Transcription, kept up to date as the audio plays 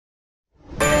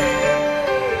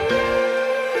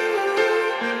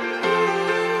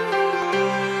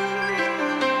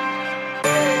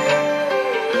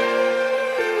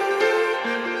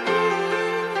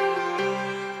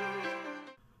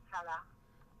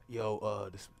Yo,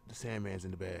 the Sandman's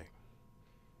in the bag.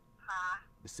 Huh?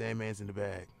 The Sandman's in the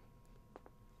bag.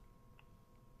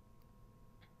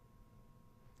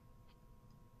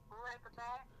 Who at the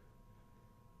back?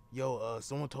 Yo,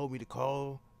 someone told me to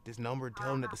call this number and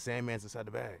tell him that the Sandman's inside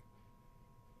the bag.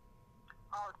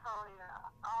 Oh, Tony.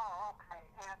 Oh, okay.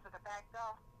 Answer the back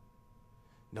door.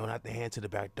 No, not the hand to the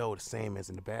back door. The Sandman's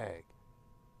in the bag.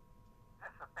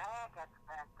 There's a bag at the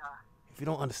back door. If you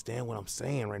don't understand what I'm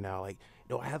saying right now, like,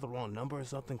 do I have the wrong number or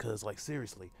something? Cause like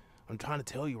seriously, I'm trying to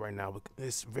tell you right now, but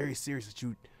it's very serious that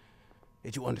you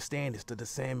understand this. That the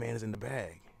Sandman is in the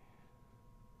bag.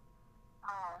 Oh,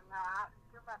 no.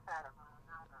 You must have the wrong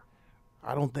number.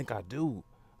 I don't think I do.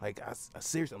 Like, I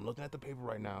seriously, I'm looking at the paper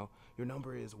right now. Your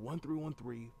number is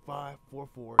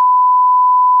 1-313-544.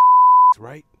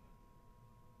 Right?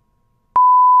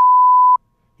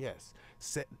 Yes.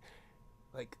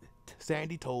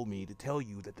 Sandy told me to tell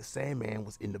you that the Sandman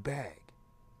was in the bag.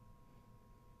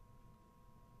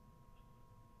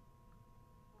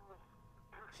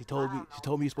 She told me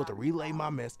you're supposed to relay my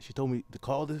message. She told me to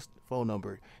call this phone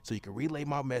number so you can relay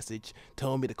my message,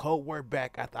 telling me the code word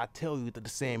back after I tell you that the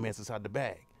Sandman's inside the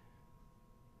bag.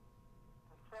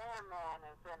 The Sandman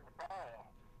is in the bag.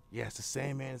 Yes, the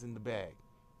Sandman is in the bag.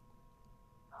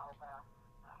 Oh, well,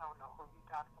 I don't know who you're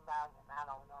talking about, and I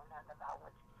don't know nothing about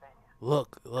what you're saying.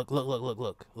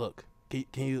 Look.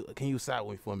 Can you side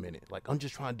with me for a minute? Like, I'm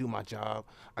just trying to do my job.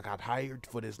 I got hired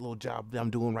for this little job that I'm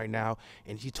doing right now,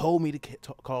 and she told me to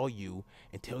call you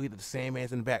and tell you that the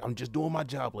Sandman's in the back. I'm just doing my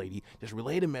job, lady. Just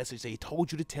relay the message that he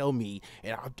told you to tell me,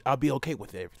 and I'll be okay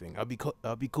with everything. I'll be cool. Who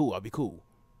told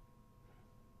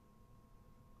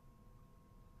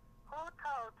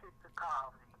you to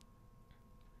call me?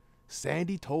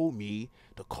 Sandy told me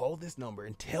to call this number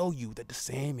and tell you that the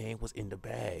Sandman was in the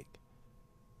bag.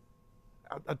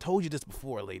 I told you this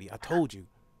before, lady. I told you.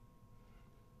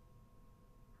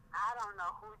 I don't know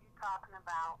who you're talking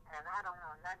about, and I don't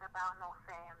know nothing about no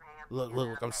Sandman.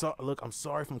 Look, I'm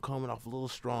sorry if I'm coming off a little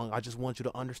strong. I just want you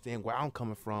to understand where I'm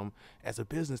coming from as a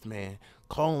businessman.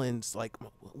 Calling's like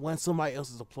when somebody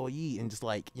else's employee and just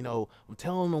like, I'm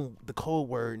telling him the code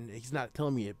word and he's not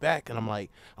telling me it back, and I'm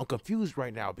confused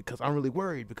right now because I'm really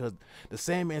worried because the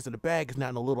Sandman's in the bag is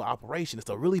not a little operation. It's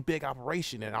a really big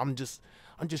operation, and I'm just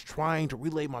trying to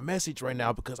relay my message right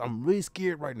now because I'm really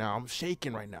scared right now. I'm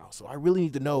shaking right now. So I really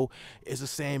need to know, is the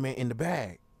Sandman in the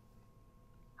bag?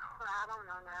 I don't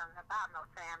know nothing about no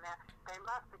Sandman. They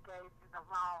must have gave you the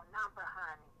wrong number,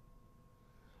 honey.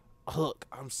 Look,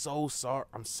 I'm so sorry.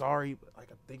 I'm sorry.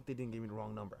 Like, I think they didn't give me the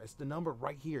wrong number. It's the number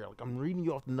right here. Like, I'm reading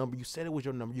you off the number. You said it was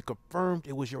your number. You confirmed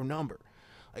it was your number.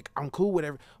 Like, I'm cool with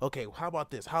every. Okay, how about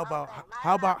this?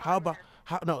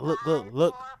 No,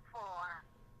 look.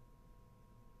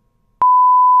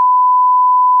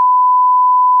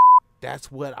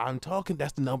 That's what I'm talking.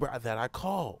 That's the number that I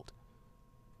called.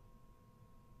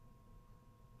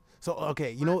 So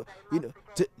okay,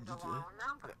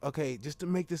 okay, just to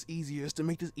make this easier,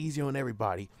 on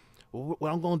everybody,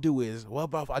 what I'm gonna do is, what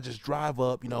about if I just drive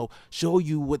up, show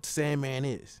you what the Sandman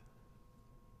is?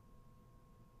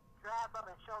 Drive up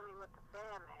and show me what the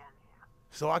Sandman is.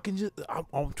 So I can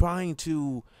I'm trying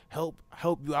to help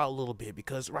you out a little bit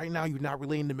because right now you're not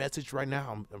relaying the message. Right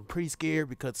now I'm pretty scared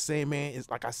because the Sandman is,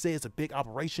 like I said, it's a big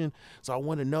operation. So I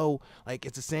want to know, like,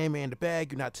 it's the Sandman in the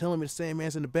bag. You're not telling me the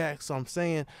Sandman's in the bag. So I'm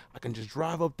saying I can just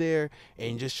drive up there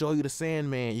and just show you the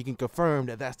Sandman. You can confirm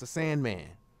that that's the Sandman.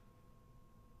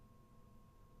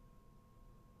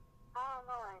 I don't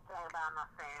know anything about no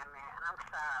Sandman. I'm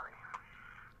sorry.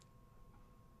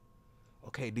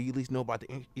 Okay, do you at least know about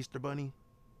the Easter Bunny?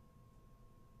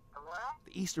 What?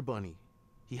 The Easter Bunny.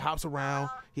 He hops around,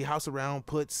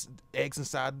 puts eggs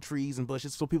inside the trees and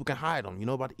bushes so people can hide them. You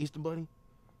know about the Easter Bunny?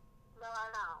 No, I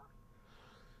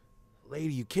don't.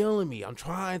 Lady, you killing me. I'm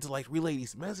trying to like relay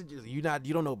these messages. You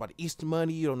don't know about the Easter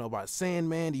Bunny, you don't know about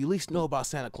Sandman, do you at least know about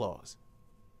Santa Claus?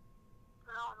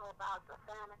 I don't know about the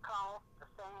Santa Claus, the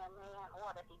Sandman,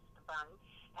 or the Easter Bunny,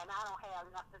 and I don't have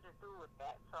nothing to do with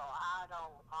that, so I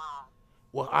don't,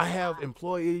 Well, I have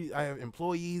employees,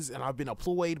 and I've been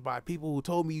employed by people who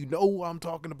told me, you know what I'm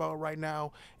talking about right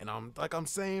now, and I'm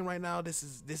saying right now, this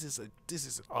is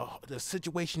the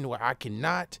situation where I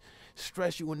cannot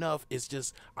stress you enough. It's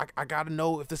just I gotta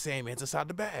know if the Sandman's inside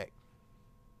the bag.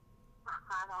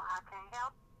 I can't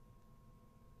help.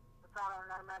 If I don't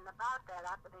know nothing about that,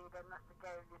 I believe they must have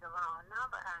gave you the wrong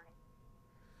number, honey.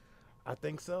 I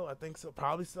think so. I think so.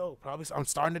 Probably so. Probably so. I'm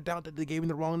starting to doubt that they gave me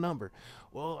the wrong number.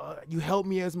 Well, you help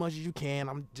me as much as you can.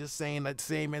 I'm just saying that the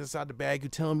Sandman's inside the bag. You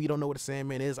telling me you don't know what a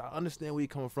Sandman is. I understand where you're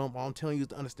coming from. All I'm telling you is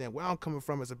to understand where I'm coming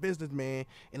from as a businessman.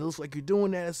 And it looks like you're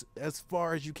doing that as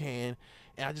far as you can.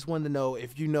 And I just wanted to know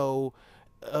if you know,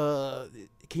 uh,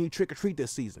 can you trick or treat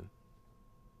this season?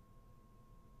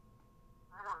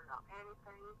 I don't know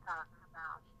anything you're talking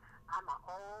about. I'm an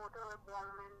older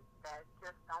woman that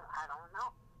just don't, I don't know.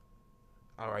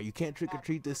 All right, you can't trick or That's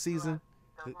treat this just the, season.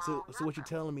 the So, wrong so what you're number.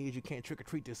 telling me is you can't trick or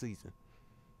treat this season.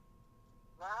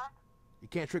 What? You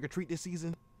can't trick or treat this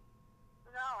season.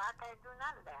 No, I can't do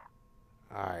none of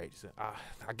that. All right, so,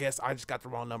 I guess I just got the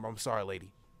wrong number. I'm sorry, lady.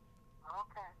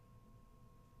 Okay.